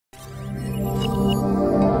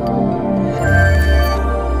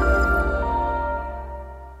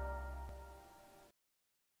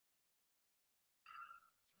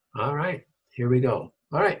Here we go.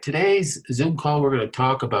 All right, today's Zoom call, we're going to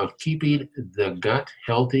talk about keeping the gut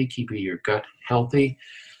healthy, keeping your gut healthy.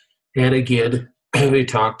 And again, we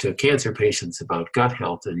talk to cancer patients about gut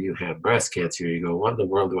health, and you have breast cancer. You go, what in the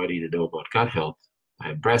world do I need to know about gut health? I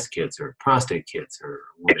have breast cancer, prostate cancer,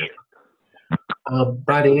 whatever.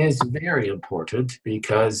 But it is very important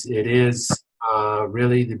because it is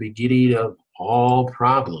really the beginning of all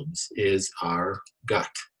problems is our gut.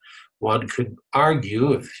 One could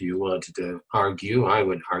argue, if you wanted to argue, I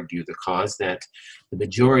would argue the cause that the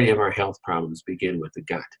majority of our health problems begin with the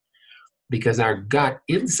gut. Because our gut,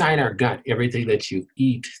 inside our gut, everything that you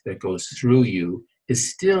eat that goes through you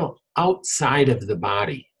is still outside of the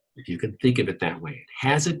body. If you can think of it that way. It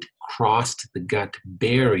hasn't crossed the gut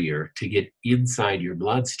barrier to get inside your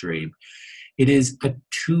bloodstream. It is a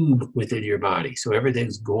tube within your body. So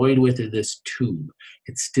everything's going within this tube.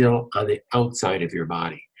 It's still on the outside of your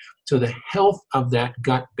body. So the health of that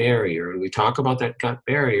gut barrier, and we talk about that gut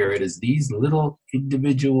barrier, it is these little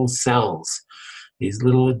individual cells, these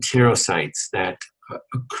little enterocytes that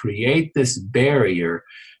create this barrier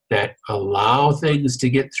that allow things to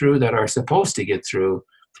get through that are supposed to get through.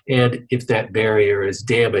 And if that barrier is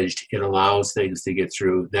damaged, it allows things to get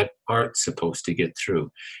through that aren't supposed to get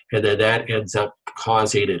through. And then that ends up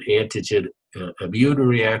causing an antigen immune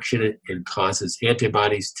reaction and causes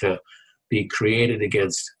antibodies to be created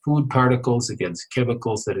against food particles, against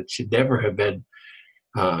chemicals that it should never have been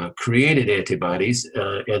created antibodies,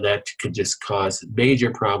 and that could just cause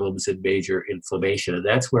major problems and major inflammation. And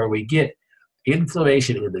that's where we get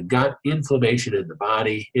inflammation in the gut, inflammation in the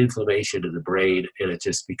body, inflammation in the brain, and it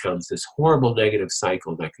just becomes this horrible negative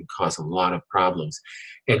cycle that can cause a lot of problems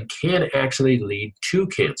and can actually lead to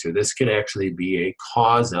cancer. This can actually be a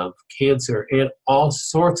cause of cancer and all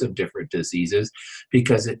sorts of different diseases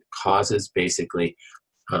because it causes basically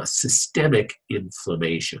systemic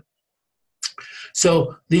inflammation.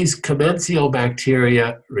 So these commensal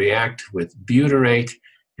bacteria react with butyrate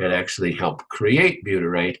and actually help create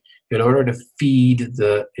butyrate in order to feed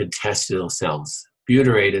the intestinal cells.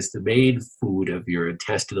 Butyrate is the main food of your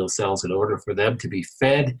intestinal cells in order for them to be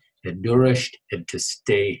fed and nourished and to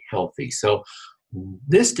stay healthy. So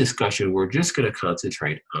this discussion, we're just going to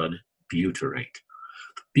concentrate on butyrate.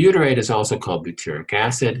 Butyrate is also called butyric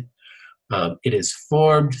acid. It is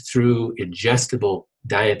formed through ingestible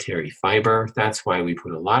dietary fiber. That's why we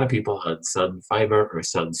put a lot of people on sun fiber or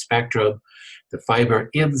sun spectrum. The fiber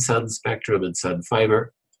in sun spectrum and sun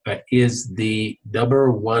fiber is the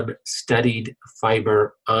 #1 studied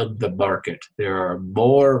fiber on the market. There are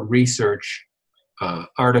more research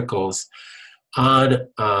articles on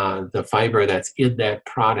the fiber that's in that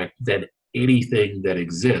product than anything that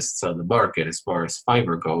exists on the market as far as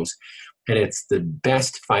fiber goes. And it's the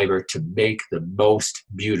best fiber to make the most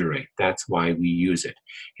butyrate. That's why we use it.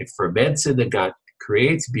 It ferments in the gut,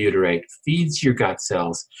 creates butyrate, feeds your gut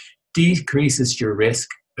cells, decreases your risk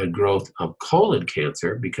and growth of colon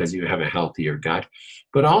cancer because you have a healthier gut,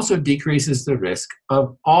 but also decreases the risk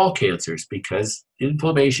of all cancers because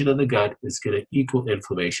inflammation in the gut is going to equal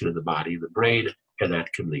inflammation in the body and the brain, and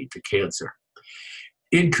that can lead to cancer.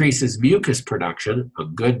 Increases mucus production, a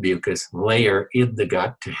good mucus layer in the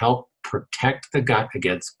gut to help protect the gut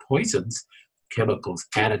against poisons, chemicals,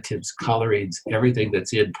 additives, colorings, everything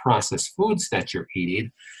that's in processed foods that you're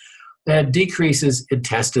eating, and decreases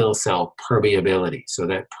intestinal cell permeability. So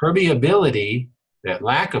that permeability, that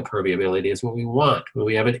lack of permeability is what we want. When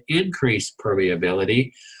we have an increased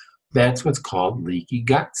permeability, that's what's called leaky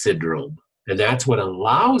gut syndrome. And that's what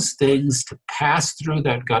allows things to pass through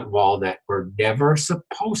that gut wall that were never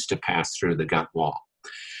supposed to pass through the gut wall.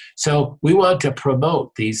 So we want to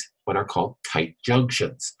promote these, what are called tight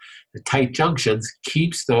junctions. The tight junctions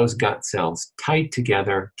keeps those gut cells tight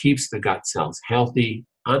together, keeps the gut cells healthy,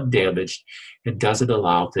 undamaged, and doesn't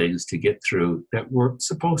allow things to get through that weren't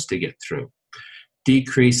supposed to get through.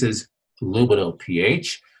 Decreases luminal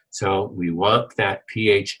pH. So we want that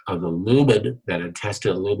pH of the lumen, that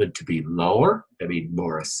intestinal lumen, to be lower, I mean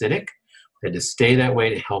more acidic, and to stay that way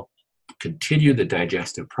to help continue the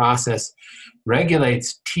digestive process.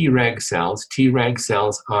 Regulates Treg cells. Treg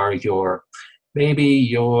cells are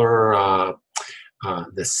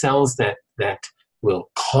the cells that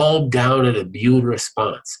will calm down an immune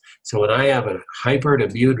response. So when I have a hyper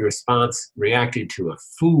immune response reacting to a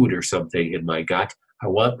food or something in my gut, I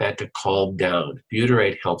want that to calm down.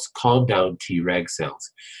 Butyrate helps calm down Treg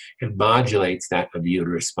cells and modulates that immune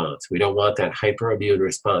response. We don't want that hyperimmune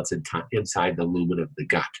response inside the lumen of the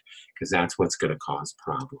gut because that's what's going to cause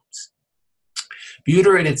problems.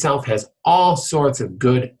 Butyrate itself has all sorts of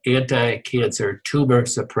good anti-cancer tumor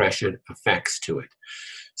suppression effects to it.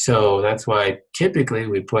 So that's why typically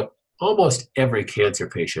we put almost every cancer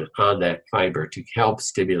patient on that fiber to help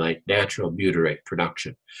stimulate natural butyrate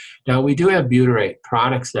production. Now, we do have butyrate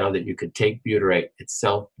products now that you can take butyrate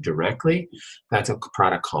itself directly. That's a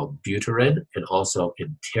product called Butyrin, and also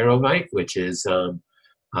Enterovite, which is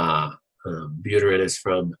Butyrin is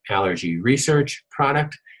from Allergy Research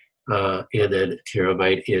product, and then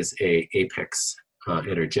Enterovite is a Apex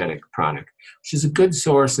energetic product, which is a good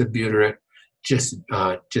source of butyrate just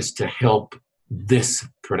to help this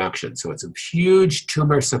production. So it's a huge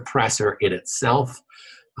tumor suppressor in itself,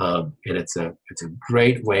 and it's a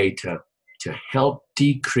great way to help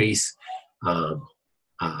decrease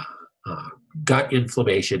gut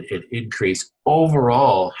inflammation and increase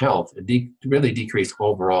overall health, and really decrease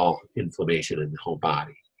overall inflammation in the whole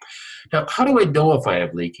body. Now, how do I know if I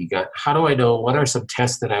have leaky gut? How do I know? What are some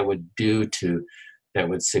tests that I would do that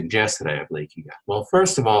would suggest that I have leaky gut? Well,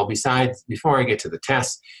 first of all, before I get to the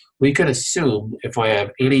test, we could assume if I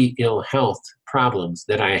have any ill health problems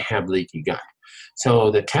that I have leaky gut.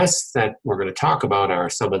 So the tests that we're going to talk about are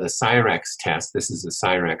some of the Cyrex tests. This is the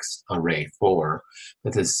Cyrex Array 4.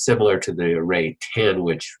 This is similar to the Array 10,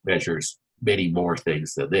 which measures many more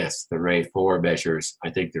things than this. The Array 4 measures,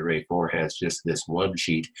 I think the Array 4 has just this one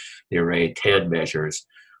sheet. The Array 10 measures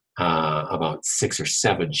about 6 or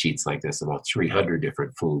 7 sheets like this, about 300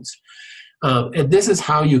 different foods. And this is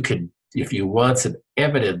how you can, if you want some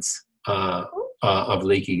evidence of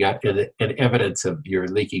leaky gut and evidence of your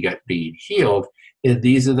leaky gut being healed, and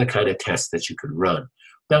these are the kind of tests that you can run.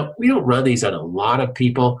 Now, we don't run these on a lot of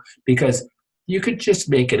people because you could just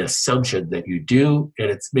make an assumption that you do,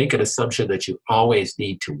 and it's make an assumption that you always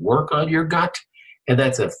need to work on your gut, and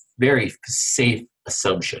that's a very safe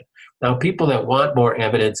assumption. Now, people that want more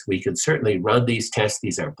evidence, we can certainly run these tests.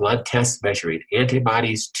 These are blood tests measuring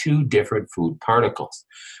antibodies to different food particles.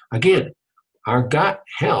 Again, our gut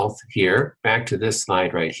health here, back to this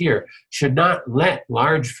slide right here, should not let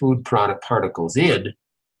large food product particles in,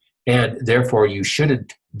 and therefore you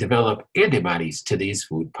shouldn't develop antibodies to these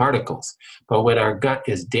food particles. But when our gut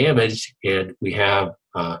is damaged and we have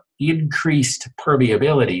increased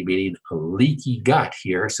permeability, meaning a leaky gut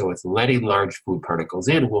here, so it's letting large food particles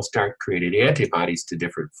in, we'll start creating antibodies to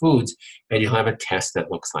different foods, and you'll have a test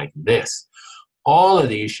that looks like this. All of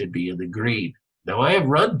these should be in the green. Now, I have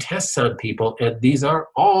run tests on people, and these are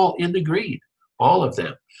all in the green, all of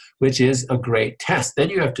them, which is a great test. Then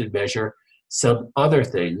you have to measure some other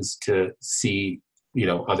things to see,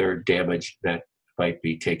 other damage that might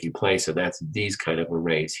be taking place, and that's these kind of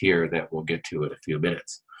arrays here that we'll get to in a few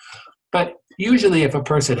minutes. But usually if a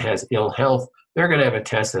person has ill health, they're going to have a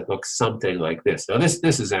test that looks something like this. Now, this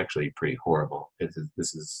is actually pretty horrible.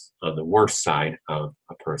 This is on the worst side of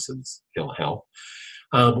a person's ill health.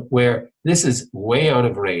 Where this is way out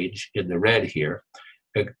of range in the red here.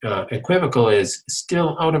 Equivocal is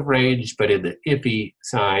still out of range, but in the iffy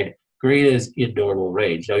side, green is in normal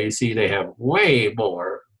range. Now you see they have way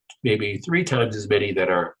more, maybe 3 times as many that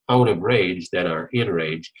are out of range than are in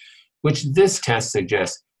range, which this test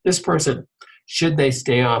suggests this person, should they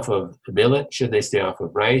stay off of millet, should they stay off of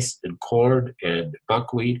rice and corn and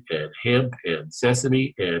buckwheat and hemp and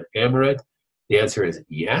sesame and amaranth? The answer is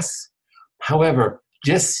yes. However,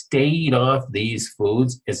 just staying off these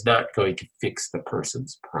foods is not going to fix the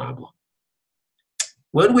person's problem.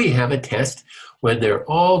 When we have a test, when they're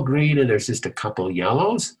all green and there's just a couple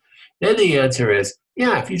yellows, then the answer is,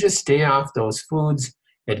 yeah, if you just stay off those foods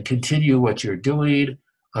and continue what you're doing,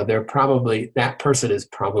 that person is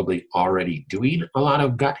probably already doing a lot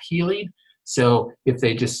of gut healing. So if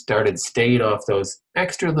they just started staying off those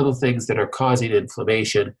extra little things that are causing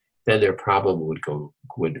inflammation, then their problem would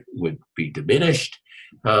be diminished.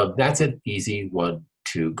 That's an easy one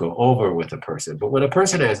to go over with a person. But when a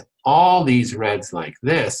person has all these reds like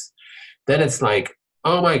this, then it's like,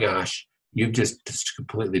 oh my gosh, you've just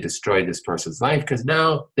completely destroyed this person's life, because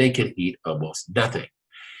now they can eat almost nothing.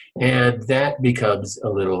 And that becomes a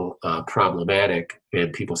little problematic,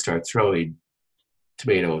 and people start throwing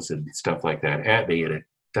tomatoes and stuff like that at me, and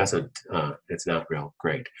it's not real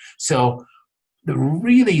great. So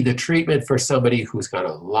the treatment for somebody who's got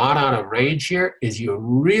a lot out of range here is you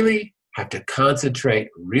really have to concentrate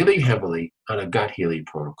really heavily on a gut healing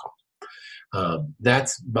protocol.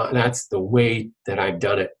 That's the way that I've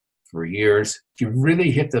done it for years. You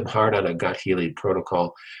really hit them hard on a gut healing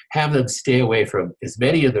protocol. Have them stay away from as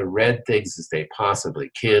many of the red things as they possibly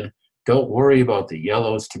can. Don't worry about the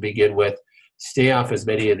yellows to begin with. Stay off as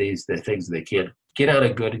many of the things as they can. Get on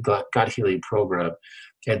a good gut healing program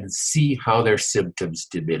and see how their symptoms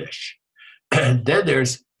diminish. And then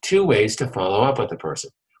there's 2 ways to follow up with the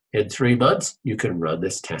person. In 3 months, you can run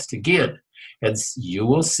this test again, and you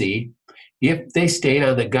will see If they stayed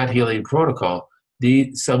on the gut healing protocol,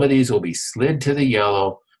 some of these will be slid to the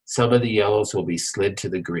yellow, some of the yellows will be slid to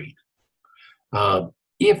the green.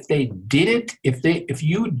 If they didn't, if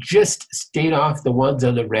you just stayed off the ones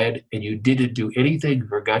on the red and you didn't do anything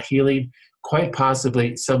for gut healing, quite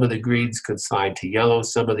possibly some of the greens could slide to yellow,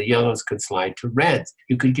 some of the yellows could slide to reds.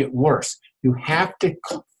 You could get worse. You have to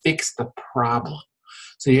fix the problem.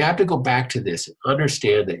 So you have to go back to this and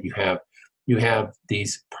understand that you have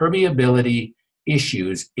these permeability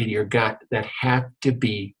issues in your gut that have to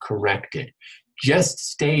be corrected. Just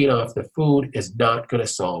staying off the food is not going to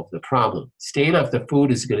solve the problem. Staying off the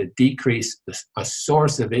food is going to decrease a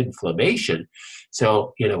source of inflammation.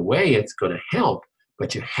 So in a way, it's going to help,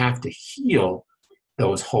 but you have to heal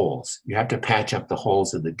those holes. You have to patch up the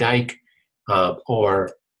holes in the dike, or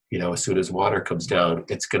as soon as water comes down,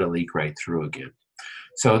 it's going to leak right through again.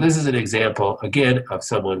 So this is an example, again, of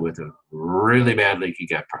someone with a really bad leaky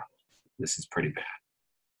gut problem. This is pretty bad.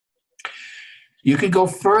 You can go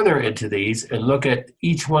further into these and look at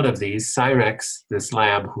each one of these. Cyrex, this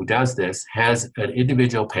lab who does this, has an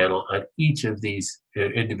individual panel on each of these,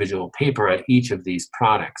 individual paper on each of these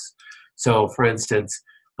products. So for instance,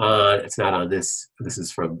 it's not on this, this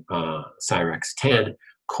is from Cyrex 10,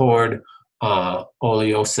 corn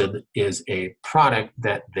oleosin is a product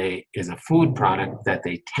is a food product that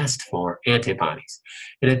they test for antibodies.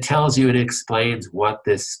 And it tells you, it explains what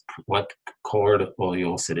corn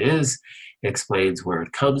oleosin is, explains where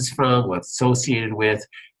it comes from, what's associated with,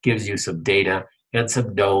 gives you some data and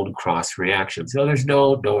some known cross reactions. Now, there's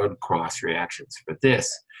no known cross reactions for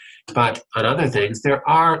this, but on other things, there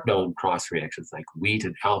are known cross reactions, like wheat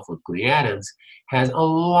and alpha-gliadins has a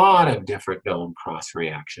lot of different known cross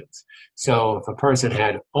reactions. So if a person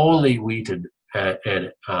had only wheat and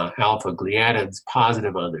alpha-gliadins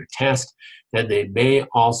positive on their test, then they'll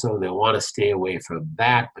want to stay away from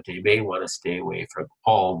that, but they may want to stay away from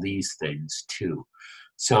all these things too.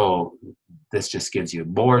 So this just gives you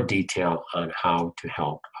more detail on how to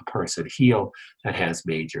help a person heal that has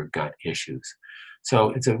major gut issues. So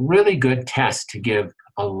it's a really good test to give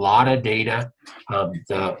a lot of data.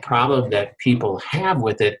 The problem that people have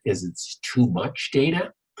with it is it's too much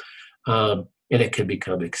data. And it can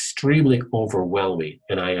become extremely overwhelming,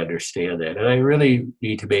 and I understand that. And I really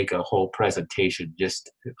need to make a whole presentation just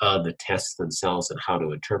on the tests themselves and how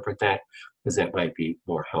to interpret that, because that might be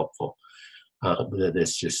more helpful than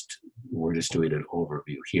this. We're just doing an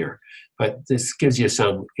overview here. But this gives you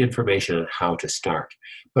some information on how to start.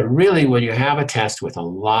 But really, when you have a test with a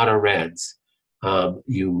lot of reds,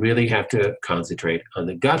 you really have to concentrate on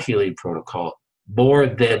the gut healing protocol more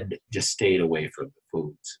than just staying away from the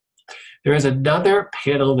foods. There is another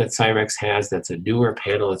panel that Cyrex has that's a newer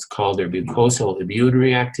panel. It's called their Mucosal Immune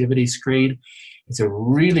Reactivity Screen. It's a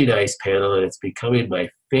really nice panel, and it's becoming my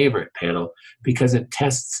favorite panel because it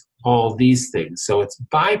tests all these things. So it's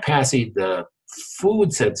bypassing the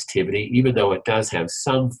food sensitivity, even though it does have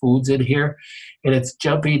some foods in here, and it's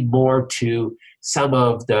jumping more to some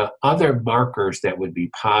of the other markers that would be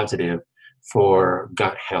positive for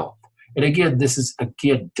gut health. And again,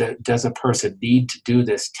 does a person need to do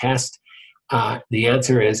this test? The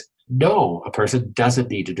answer is no, a person doesn't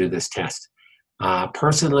need to do this test.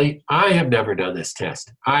 Personally, I have never done this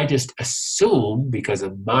test. I just assume, because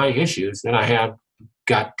of my issues, that I have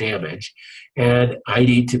gut damage and I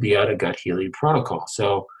need to be on a gut healing protocol.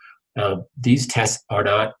 So these tests are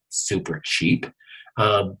not super cheap,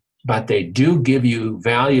 but they do give you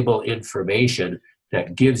valuable information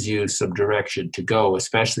that gives you some direction to go,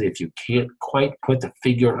 especially if you can't quite put the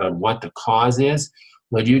finger on what the cause is.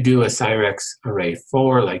 When you do a Cyrex Array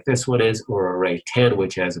 4 like this one is, or Array 10,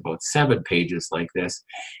 which has about 7 pages like this,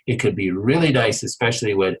 it could be really nice,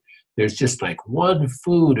 especially when there's just like one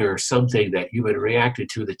food or something that you had reacted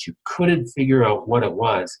to that you couldn't figure out what it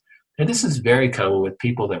was. And this is very common with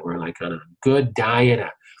people that were like on a good diet,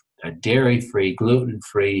 a dairy-free,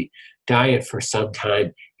 gluten-free diet for some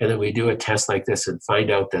time, and then we do a test like this and find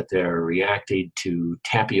out that they're reacting to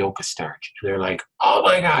tapioca starch. And they're like, oh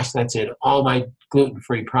my gosh, that's in all my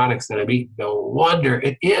gluten-free products that I'm eating. No wonder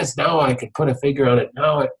it is. Now I can put a finger on it.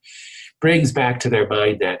 Now it brings back to their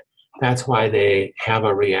mind that that's why they have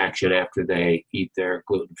a reaction after they eat their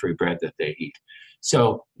gluten-free bread that they eat.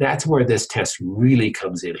 So that's where this test really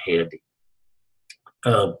comes in handy.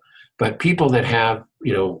 But people that have,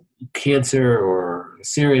 cancer or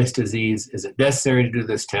serious disease, is it necessary to do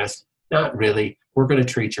this test? Not really. We're going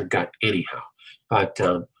to treat your gut anyhow. But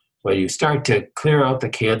when you start to clear out the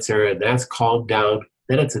cancer and that's calmed down,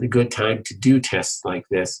 then it's a good time to do tests like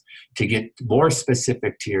this to get more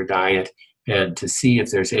specific to your diet and to see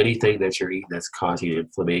if there's anything that you're eating that's causing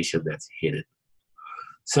inflammation that's hidden.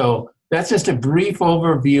 So that's just a brief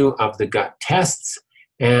overview of the gut tests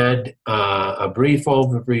and a brief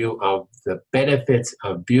overview of the benefits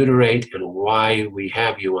of butyrate and why we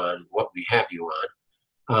have you on what we have you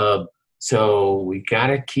on. So we got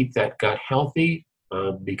to keep that gut healthy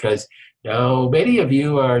because now many of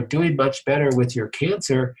you are doing much better with your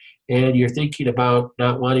cancer, and you're thinking about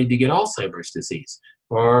not wanting to get Alzheimer's disease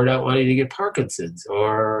or not wanting to get Parkinson's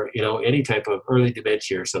or any type of early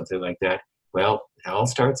dementia or something like that. Well, it all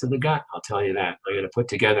starts in the gut, I'll tell you that. I'm going to put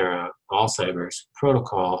together an Alzheimer's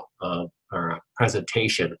protocol or a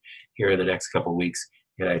presentation here in the next couple of weeks,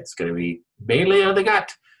 and it's going to be mainly on the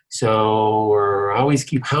gut. So we're always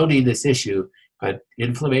keep hounding this issue, but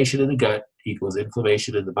inflammation in the gut equals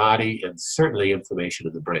inflammation in the body and certainly inflammation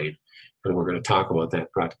in the brain. And we're going to talk about that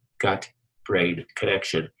gut-brain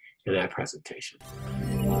connection in that presentation.